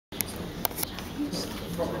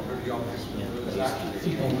probably pretty obvious, but there's actually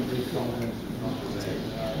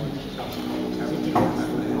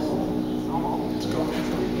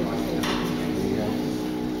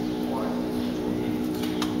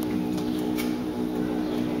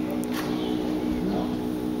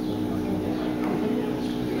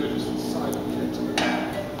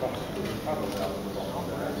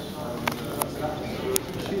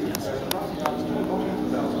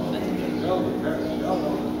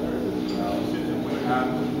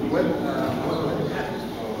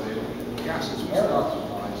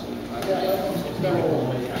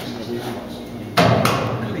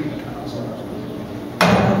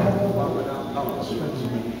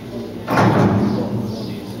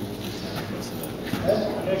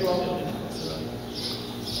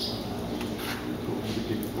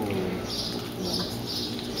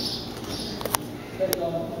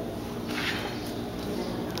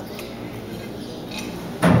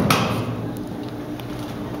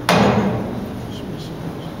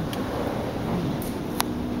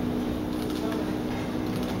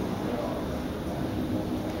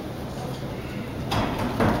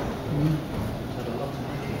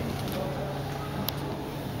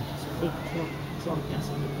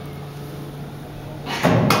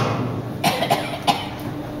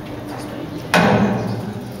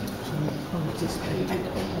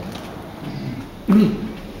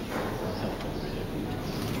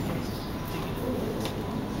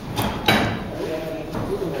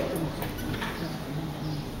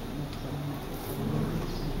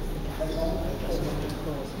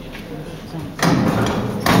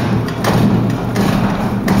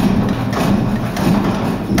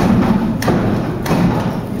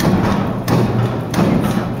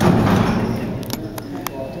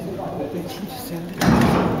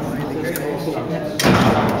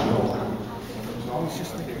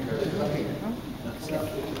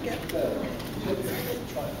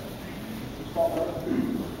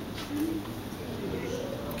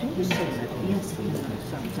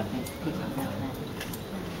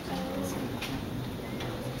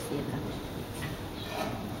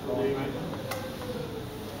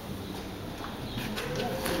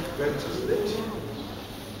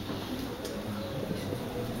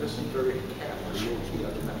listen very carefully, you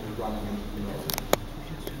don't have to run into the middle.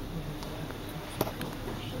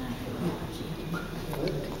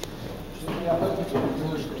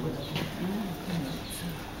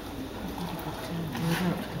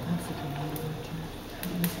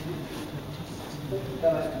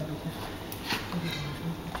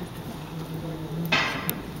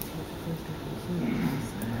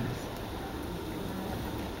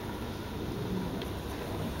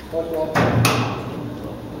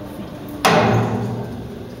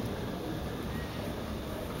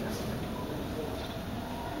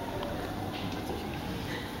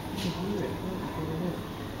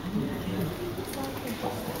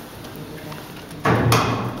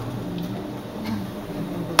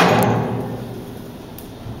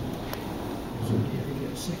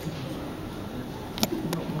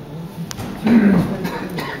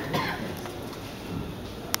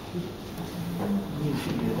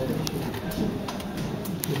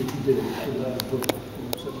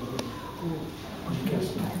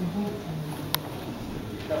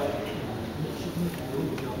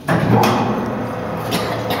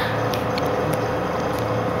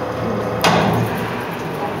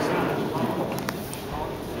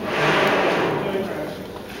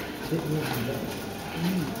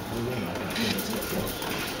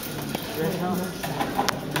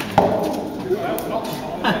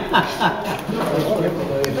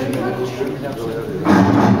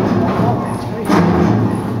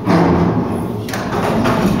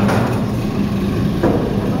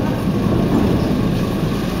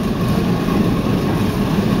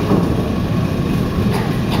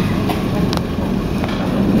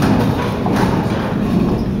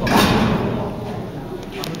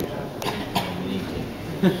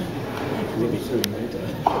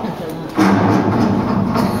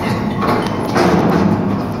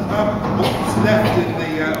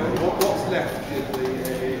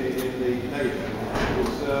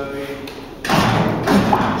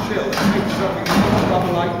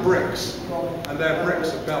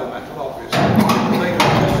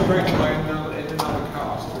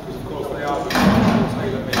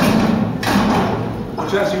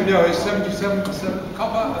 As you know, is 77%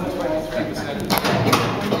 copper and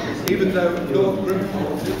 23%. Even though Loughborough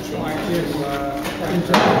is trying to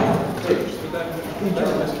teach for them to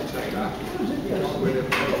take that.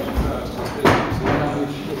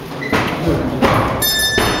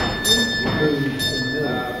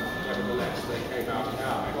 Nevertheless, they came out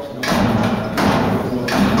now.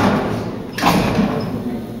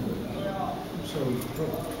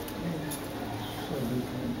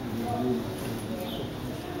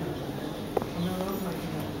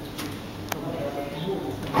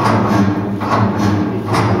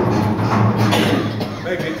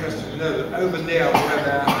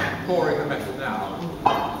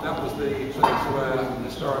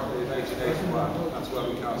 historically in 1881, that's where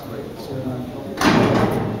we cast great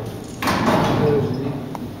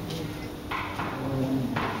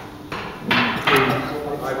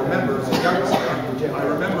I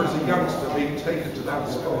remember as a youngster being taken to that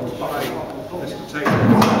spot by Mr.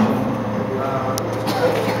 Taylor.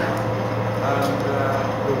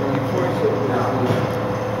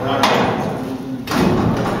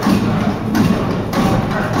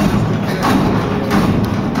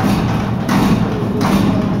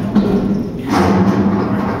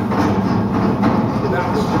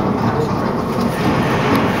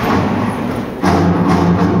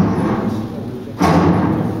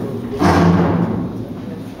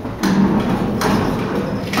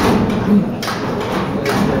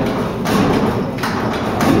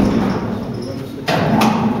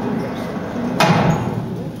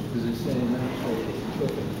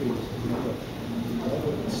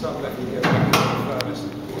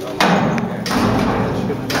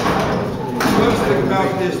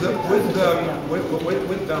 Is that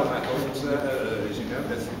with bell metals, as you know,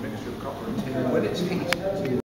 there's a mixture of copper and tin. When it's heated,